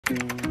What's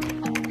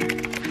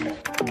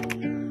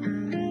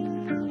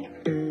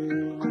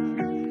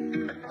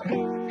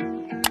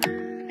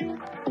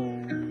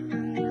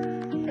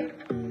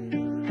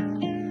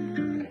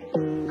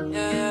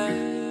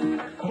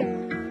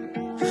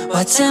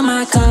in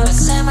my cup?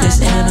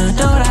 This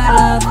antidote I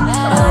love.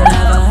 I'll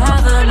never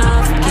have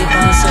enough. Keep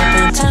on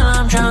sipping till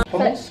I'm drunk.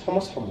 Hummus.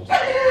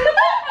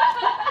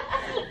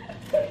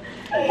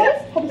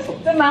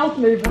 The mouth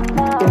movement.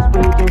 This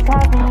beat just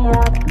had me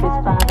up. It's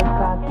 5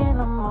 o'clock in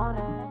the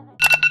morning.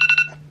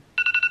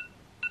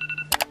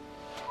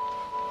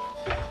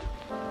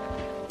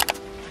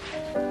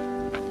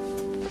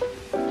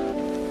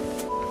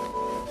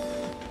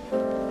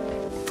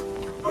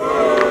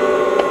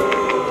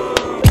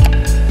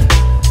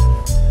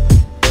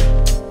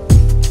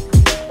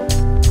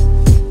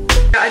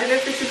 I don't know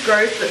if this is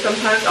gross, but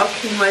sometimes I'll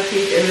clean my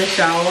teeth in the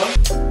shower.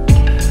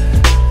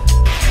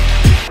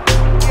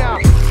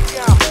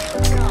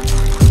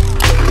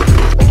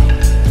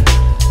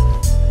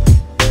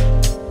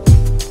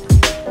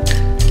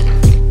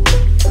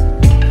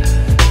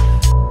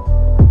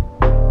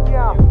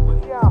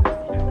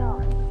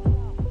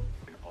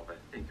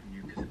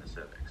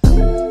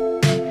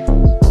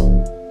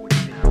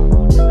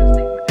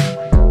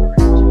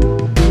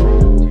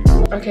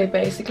 Okay,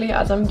 basically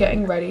as I'm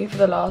getting ready for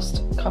the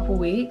last couple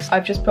weeks,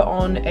 I've just put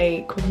on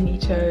a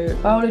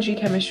cognito biology,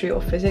 chemistry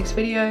or physics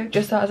video.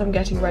 Just that as I'm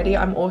getting ready,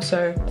 I'm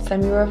also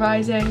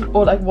semi-revising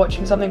or like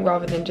watching something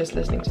rather than just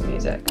listening to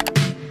music.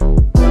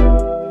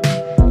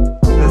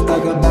 Let's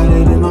talk about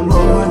it in the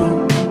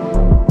morning,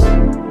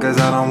 cause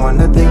I don't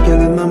wanna think you're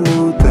in the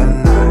mood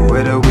tonight.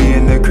 Whether we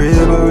in the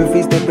crib or if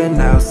we stepping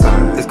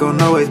outside, it's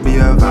gonna always be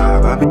a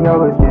vibe. I'll be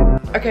always getting.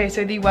 Okay,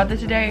 so the weather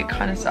today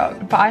kind of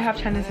sucked, but I have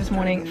tennis this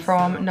morning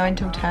from 9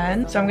 till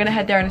 10, so I'm gonna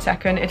head there in a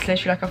second. It's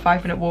literally like a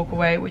 5-minute walk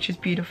away, which is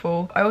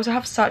beautiful. I also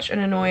have such an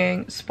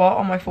annoying spot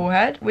on my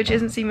forehead, which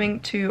isn't seeming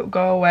to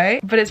go away,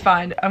 but it's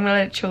fine. I'm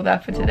gonna chill there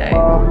for today. I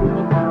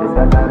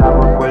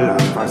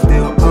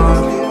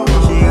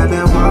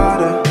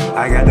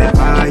got that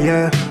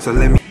fire, so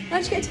let me. Can I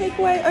just get a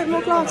takeaway oat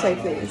milk latte,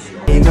 please?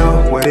 You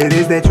know what it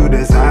is that you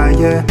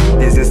desire.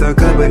 Is this a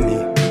company?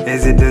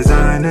 Is it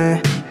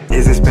designer?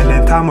 Is it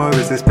spending time or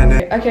is it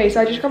spending? Okay, so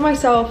I just got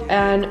myself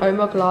an oat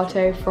milk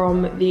latte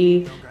from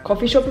the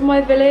coffee shop in my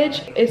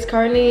village. It's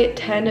currently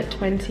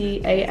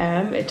 10:20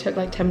 a.m. It took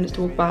like 10 minutes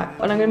to walk back.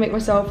 And I'm gonna make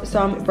myself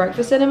some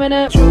breakfast in a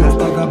minute. Let's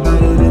talk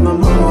about it in the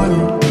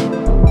morning,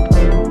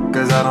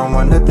 cause I don't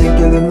wanna think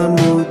you're in the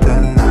mood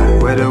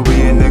tonight. Whether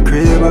we in the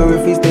crib or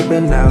if we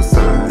stepping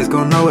outside, it's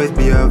gonna always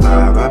be a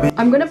vibe.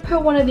 I'm gonna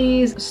put one of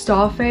these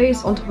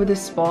Starface on top of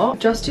this spot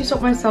just to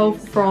stop myself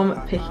from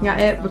picking at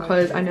it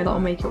because I know that'll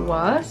make it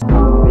worse.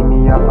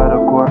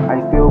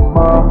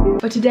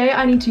 But today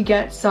I need to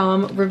get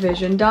some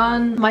revision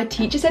done. My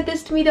teacher said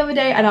this to me the other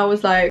day and I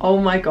was like, oh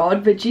my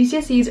god, but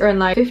GCSEs are in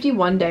like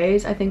 51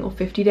 days, I think, or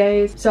 50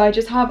 days. So I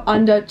just have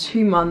under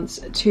 2 months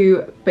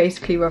to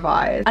basically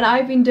revise. And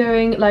I've been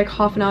doing like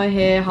half an hour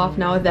here, half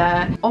an hour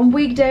there. On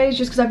weekdays,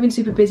 just because I've been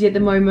super busy at the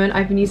moment,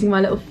 I've been using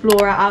my little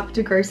Flora app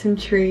to grow some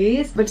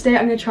trees. But today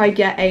I'm gonna try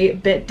get a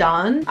bit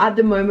done. At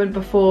the moment,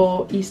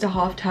 before Easter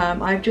half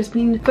term, I've just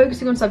been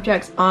focusing on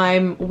subjects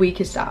I'm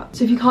weakest at.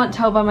 So if you can't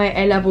tell by my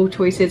A-level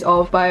choices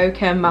of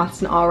biochem,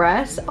 maths and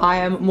RS, I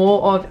am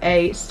more of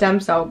a STEM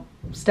girl.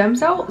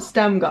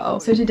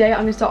 So today I'm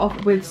going to start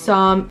off with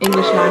some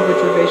English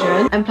language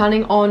revision. I'm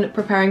planning on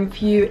preparing a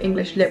few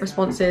English lit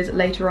responses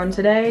later on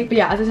today. But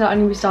yeah, as I said, I'm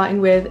going to be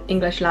starting with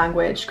English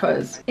language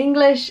because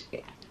English,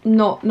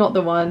 not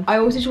the one. I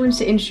also just wanted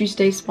to introduce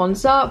today's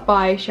sponsor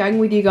by sharing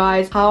with you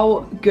guys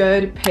how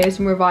good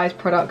Pearson Revised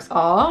products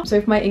are.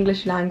 So for my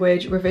English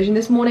language revision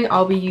this morning,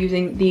 I'll be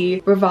using the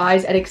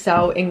Revise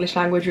Edexcel English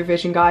Language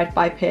Revision Guide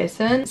by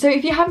Pearson. So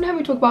if you haven't heard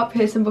me talk about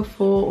Pearson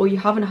before or you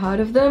haven't heard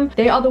of them,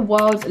 they are the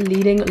world's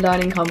leading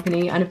learning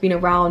company and have been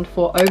around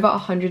for over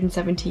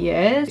 170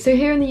 years. So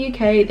here in the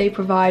UK, they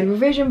provide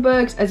revision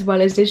books as well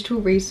as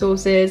digital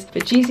resources for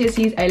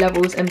GCSEs,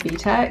 A-levels and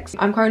BTECs.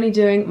 I'm currently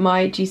doing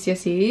my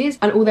GCSEs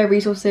and all their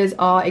resources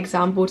are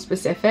exam board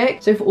specific.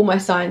 So for all my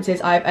sciences,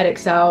 I have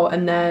Edexcel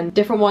and then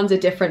different ones are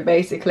different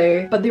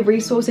basically. But the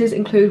resources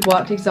include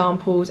worked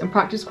examples and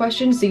practice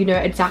questions so you know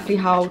exactly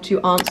how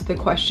to answer the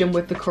question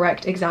with the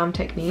correct exam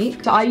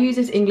technique. So I use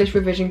this English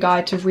revision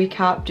guide to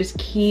recap just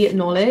key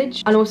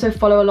knowledge and also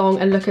follow along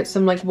and look at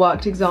some like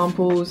worked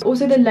examples.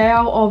 Also the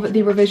layout of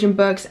the revision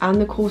books and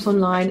the course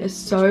online is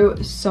so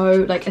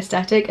like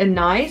aesthetic and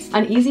nice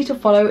and easy to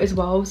follow as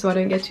well, so I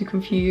don't get too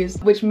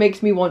confused, which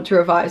makes me want to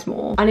revise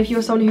more. And if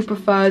you're someone who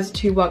prefers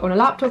to work on a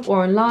laptop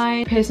or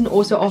online, Pearson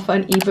also offer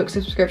an ebook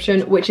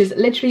subscription which is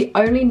literally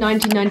only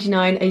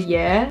 $19.99 a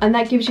year, and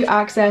that gives you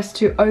access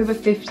to over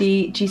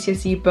 50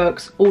 GCSE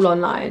books all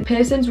online.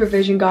 Pearson's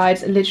revision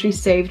guides literally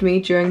saved me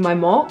during my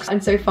mocks,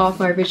 and so far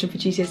for my revision for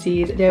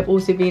GCSEs they have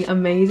also been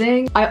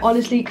amazing. I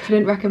honestly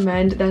couldn't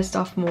recommend their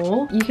stuff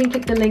more. You can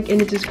click the link in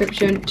the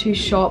description to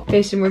shop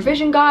Pearson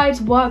revision guides,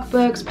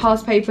 workbooks,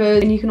 past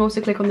papers, and you can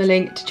also click on the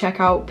link to check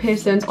out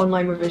Pearson's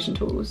online revision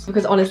tools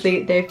because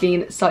honestly they've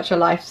been such a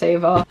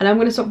lifesaver. And I'm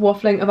gonna stop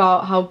waffling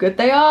about how good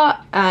they are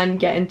and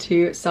get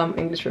into some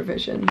English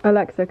revision.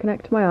 Alexa,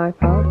 connect to my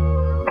iPad.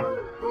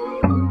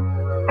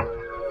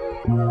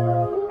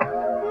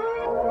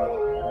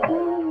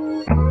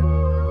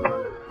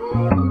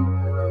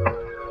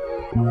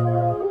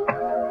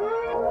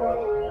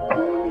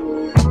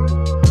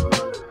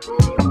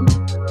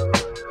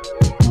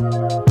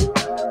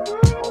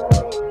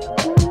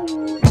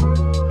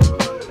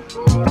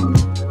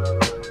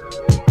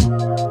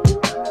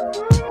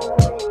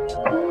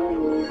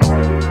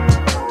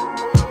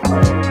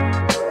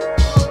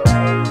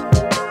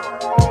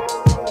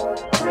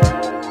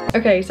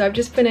 Okay, so I've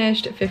just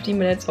finished 15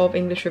 minutes of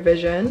English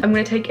revision. I'm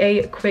gonna take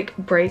a quick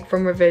break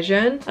from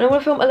revision and I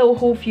want to film a little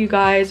haul for you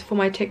guys for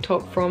my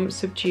TikTok from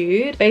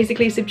Subdued.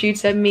 Basically, Subdued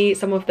sent me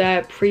some of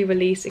their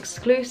pre-release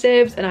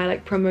exclusives and I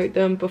like promote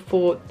them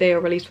before they are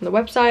released from the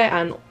website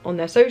and on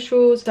their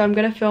socials. So I'm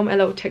gonna film a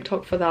little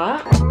TikTok for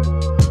that.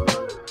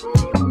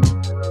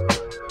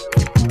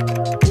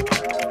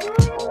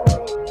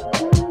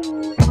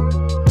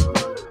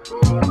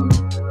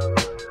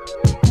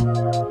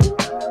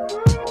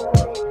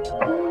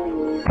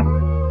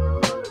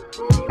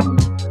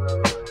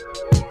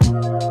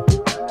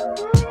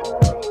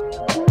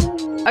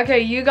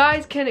 Okay, you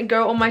guys can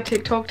go on my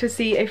TikTok to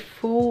see a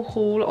full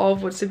haul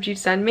of what Subdued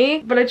sent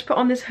me. But I just put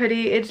on this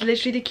hoodie. It's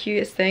literally the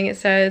cutest thing. It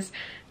says,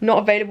 not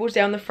available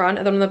today on the front,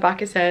 and then on the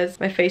back it says,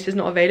 my face is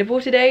not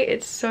available today.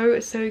 It's so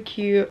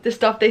cute. The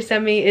stuff they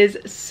sent me is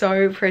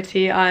so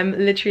pretty. I'm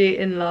literally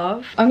in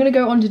love. I'm gonna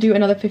go on to do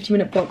another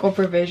 15-minute block of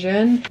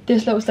revision.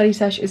 This little study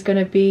sesh is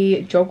gonna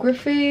be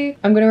geography.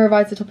 I'm gonna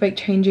revise the topic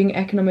changing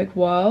economic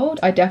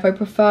world. I defo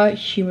prefer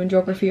human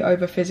geography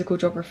over physical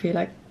geography,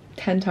 like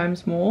 10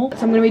 times more. So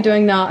I'm gonna be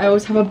doing that. I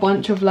always have a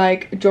bunch of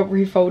like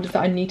geography folders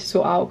that I need to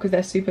sort out because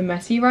they're super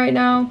messy right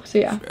now. So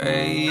yeah.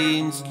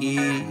 Trains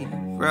keep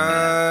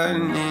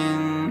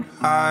running,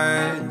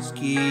 hearts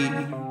keep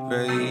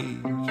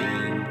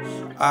breaking.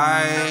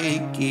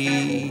 I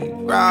keep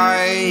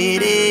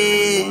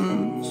writing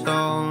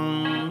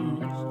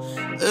songs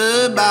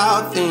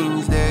about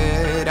things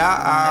that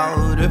are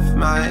out of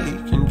my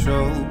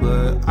control,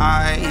 but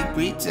I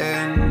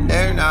pretend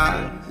they're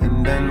not.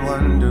 And then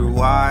wonder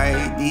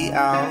why the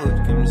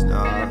outcome's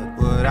not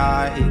what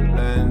I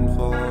planned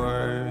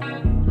for.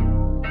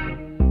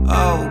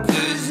 Oh,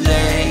 'cause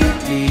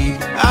lately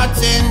I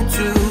tend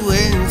to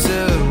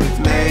answer with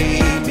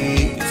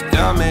maybe, 'cause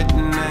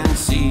commitment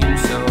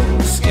seems so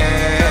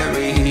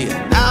scary,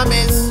 and I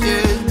miss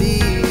just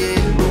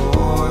being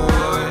more.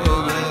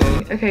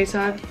 Okay, so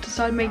I've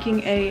started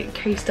making a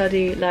case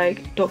study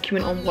like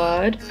document on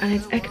Word, and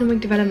it's economic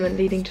development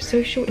leading to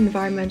social,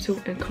 environmental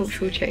and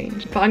cultural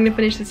change. But I'm gonna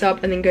finish this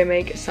up and then go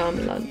make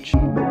some lunch.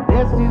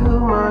 There's too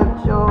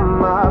much on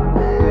my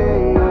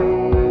plate.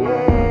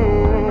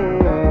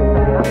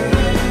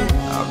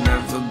 I've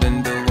never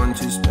been the one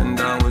to spend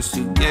hours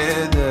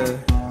together.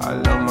 I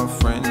love my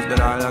friends,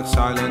 but I like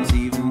silence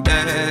even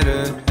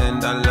better.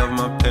 And I love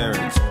my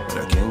parents, but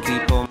I can't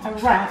keep on. A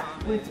wrap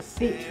with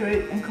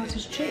beetroot and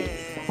cottage cheese.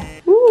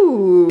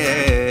 Ooh.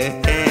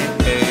 Maybe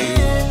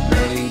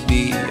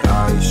I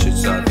should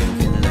start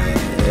thinking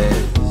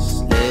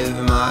less. Live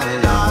my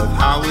life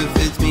how it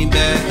fits me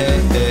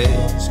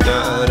best.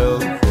 Got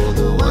up for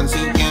the ones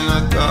who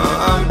cannot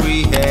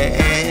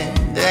comprehend.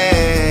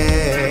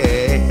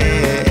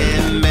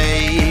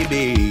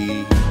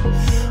 Maybe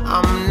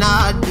I'm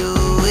not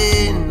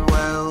doing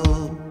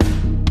well.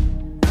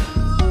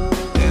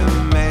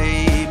 And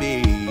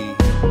maybe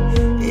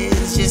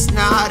it's just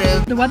not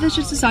a. The weather's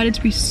just decided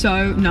to be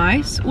so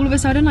nice. All of a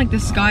sudden, like the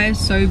sky is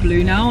so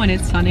blue now and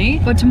it's sunny.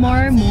 But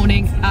tomorrow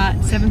morning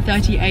at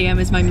 7:30 AM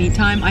is my meet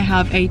time. I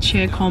have a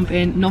cheer comp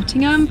in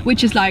Nottingham,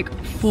 which is like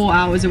 4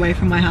 hours away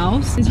from my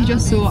house. As you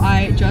just saw,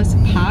 I just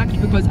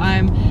packed because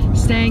I'm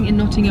staying in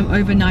Nottingham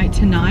overnight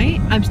tonight.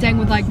 I'm staying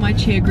with like my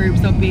cheer groups.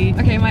 There'll be,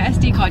 okay, my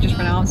SD card just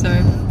ran out, so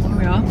here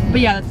we are.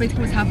 But yeah, that's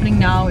basically what's happening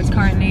now. It's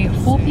currently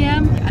 4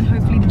 PM and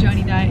hopefully the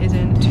journey there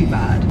isn't too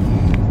bad.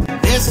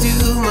 There's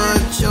too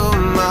much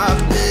on my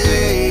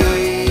plate.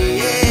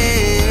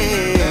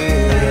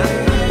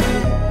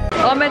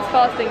 Ahmed's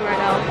fasting right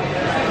now.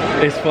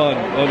 It's fun,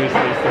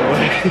 honestly, so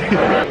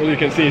all you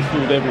can see is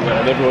food everywhere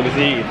and everyone is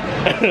eating.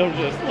 And I'm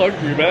just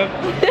hungry, man.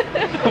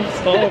 I'm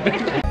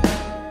starving.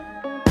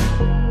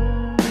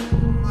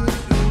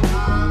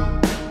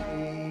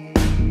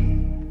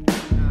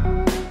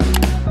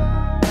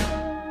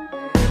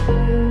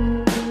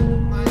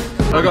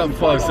 I got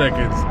 5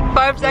 seconds.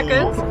 5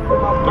 seconds? 3,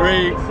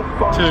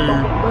 2,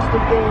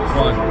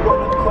 1.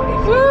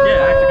 Woo!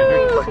 Yeah, I have to get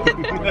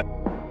drink.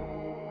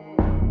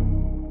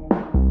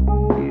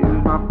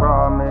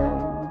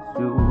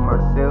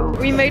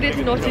 We made it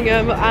to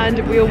Nottingham and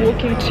we are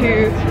walking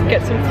to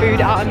get some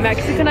food out of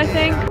Mexican, I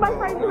think. My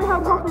friends we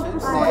have coffee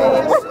this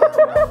morning.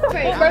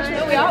 What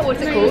restaurant are we at?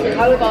 What's it called?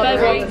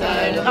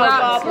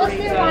 What's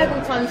the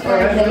arrival time for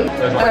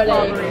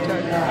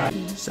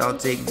it? So I'll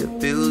take the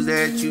pills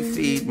that you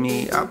feed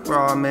me, I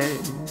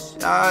promise.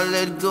 I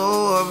let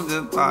go of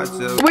the parts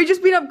of. We've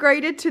just been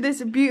upgraded to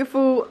this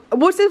beautiful,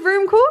 what's this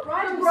room called?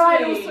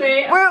 Bridal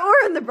suite.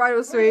 We're in the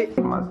bridal suite.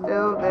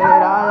 Myself that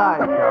I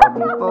like.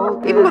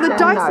 Even got the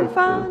Dyson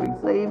fan.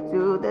 Slave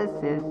to the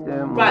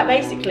system. Right,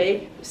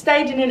 basically,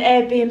 stayed in an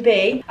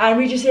Airbnb and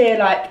we just hear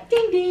like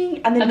ding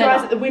ding, and then the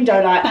guys at the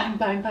window like bang,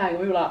 bang, bang.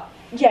 We were like,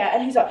 yeah,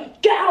 and he's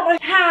like, get out of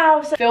my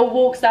house. Phil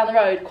walks down the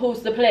road,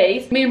 calls the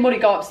police. Me and Molly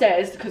go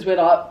upstairs because we're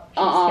like,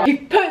 He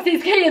puts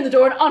his key in the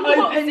door and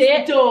opens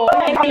the door.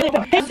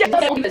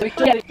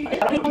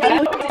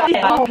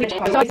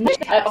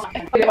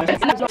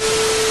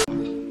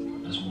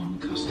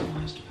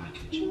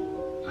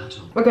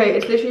 Okay,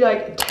 it's literally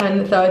like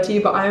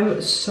 10:30, but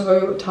I'm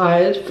so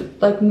tired for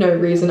like no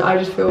reason. I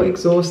just feel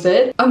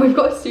exhausted. And we've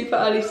got a super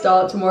early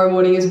start tomorrow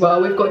morning as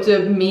well. We've got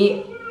to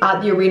meet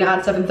at the arena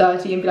at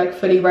 7:30 and be like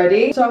fully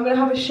ready. So I'm gonna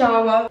have a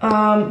shower,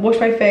 wash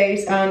my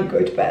face and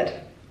go to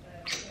bed.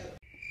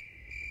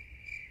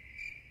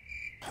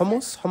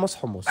 Hummus, hummus,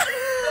 hummus.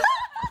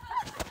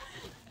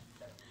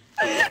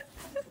 The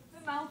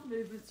mouth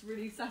movement's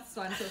really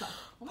satisfying. So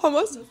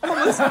Hummus,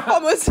 hummus,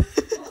 hummus.